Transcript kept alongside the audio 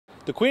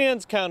The Queen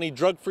Anne's County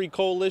Drug-Free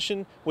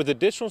Coalition, with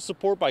additional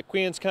support by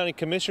Queen Anne's County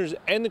Commissioners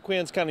and the Queen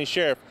Anne's County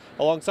Sheriff,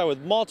 alongside with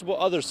multiple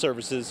other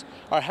services,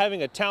 are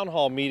having a town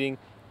hall meeting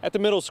at the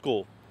middle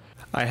school.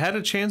 I had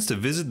a chance to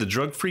visit the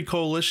Drug-Free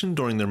Coalition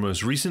during their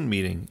most recent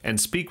meeting and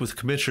speak with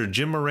Commissioner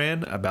Jim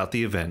Moran about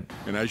the event.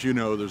 And as you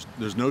know,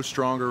 there's no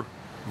stronger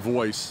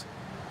voice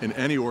in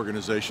any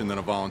organization than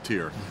a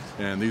volunteer.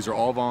 And these are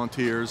all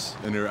volunteers,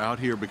 and they're out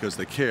here because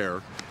they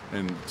care.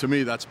 And to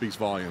me, that speaks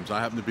volumes. I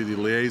happen to be the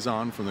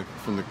liaison from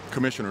the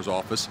commissioner's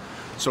office.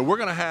 So we're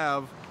going to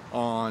have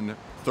on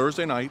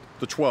Thursday night,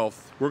 the 12th,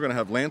 we're going to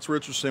have Lance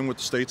Richardson with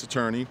the state's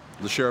attorney,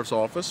 the sheriff's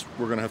office.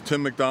 We're going to have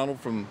Tim McDonald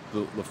from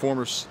the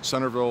former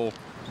Centerville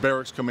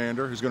barracks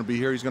commander who's going to be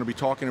here. He's going to be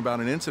talking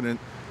about an incident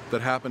that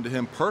happened to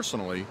him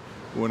personally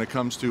when it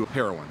comes to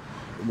heroin.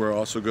 We're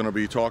also going to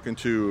be talking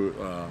to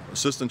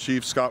Assistant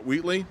Chief Scott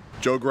Wheatley,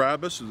 Joe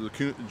Grabus of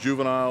the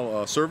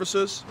Juvenile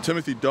Services,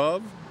 Timothy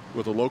Dove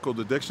with the local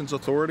addictions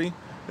authority,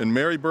 and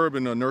Mary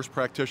Bourbon, a nurse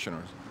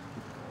practitioner.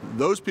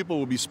 Those people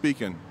will be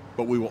speaking,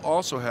 but we will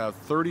also have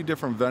 30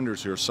 different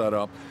vendors here set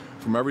up,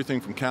 from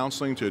everything from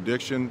counseling to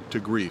addiction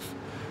to grief.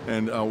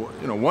 And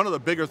you know, one of the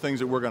bigger things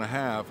that we're going to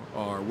have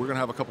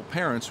a couple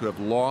parents who have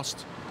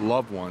lost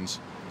loved ones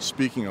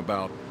speaking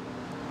about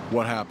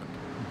what happened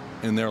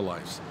in their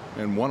lives.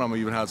 And one of them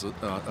even has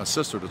a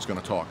sister that's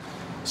going to talk.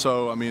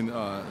 So, I mean,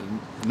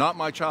 Not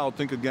My Child,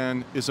 Think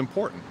Again is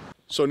important.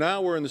 So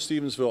now we're in the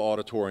Stevensville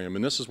auditorium,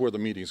 and this is where the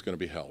meeting is going to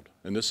be held.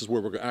 And this is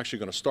where we're actually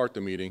going to start the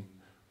meeting,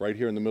 right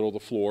here in the middle of the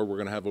floor. We're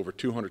going to have over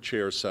 200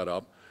 chairs set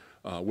up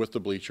with the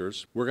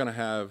bleachers. We're going to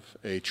have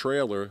a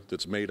trailer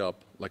that's made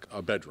up like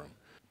a bedroom.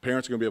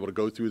 Parents are going to be able to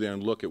go through there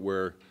and look at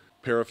where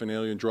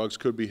paraphernalia and drugs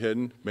could be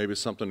hidden. Maybe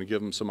it's something to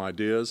give them some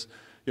ideas,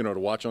 you know, to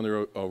watch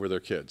over their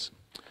kids.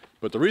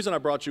 But the reason I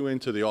brought you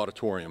into the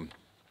auditorium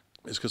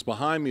is because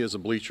behind me is the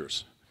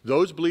bleachers.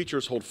 Those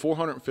bleachers hold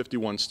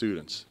 451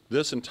 students.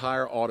 This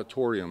entire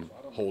auditorium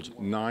holds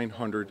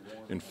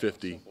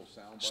 950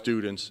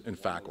 students and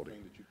faculty.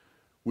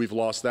 We've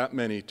lost that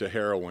many to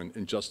heroin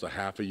in just a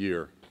half a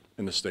year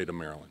in the state of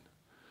Maryland.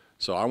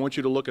 So I want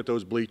you to look at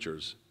those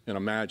bleachers and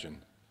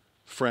imagine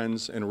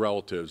friends and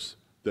relatives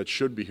that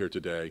should be here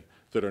today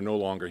that are no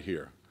longer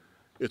here.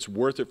 It's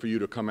worth it for you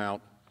to come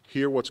out,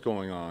 hear what's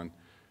going on,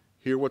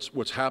 hear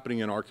what's happening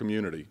in our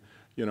community.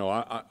 You know,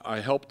 I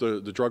helped the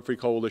Drug-Free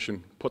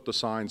Coalition put the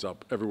signs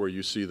up everywhere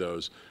you see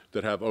those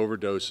that have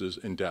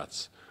overdoses and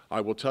deaths. I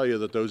will tell you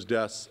that those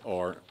deaths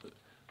are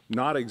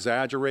not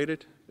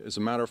exaggerated. As a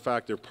matter of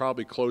fact, they're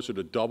probably closer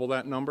to double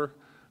that number,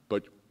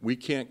 but we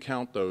can't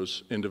count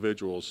those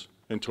individuals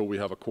until we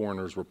have a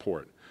coroner's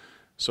report.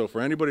 So for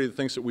anybody that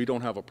thinks that we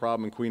don't have a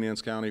problem in Queen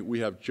Anne's County,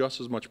 we have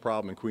just as much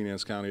problem in Queen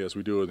Anne's County as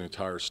we do in the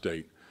entire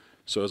state.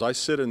 So as I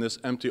sit in this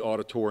empty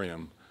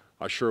auditorium,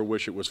 I sure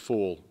wish it was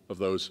full of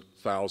those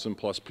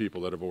 1,000+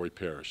 people that have already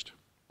perished.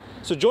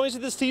 So join us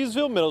at the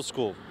Stevensville Middle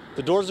School.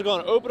 The doors are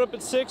going to open up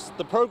at 6.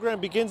 The program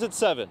begins at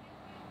 7.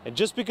 And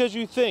just because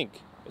you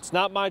think it's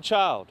not my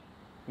child,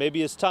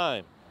 maybe it's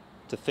time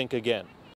to think again.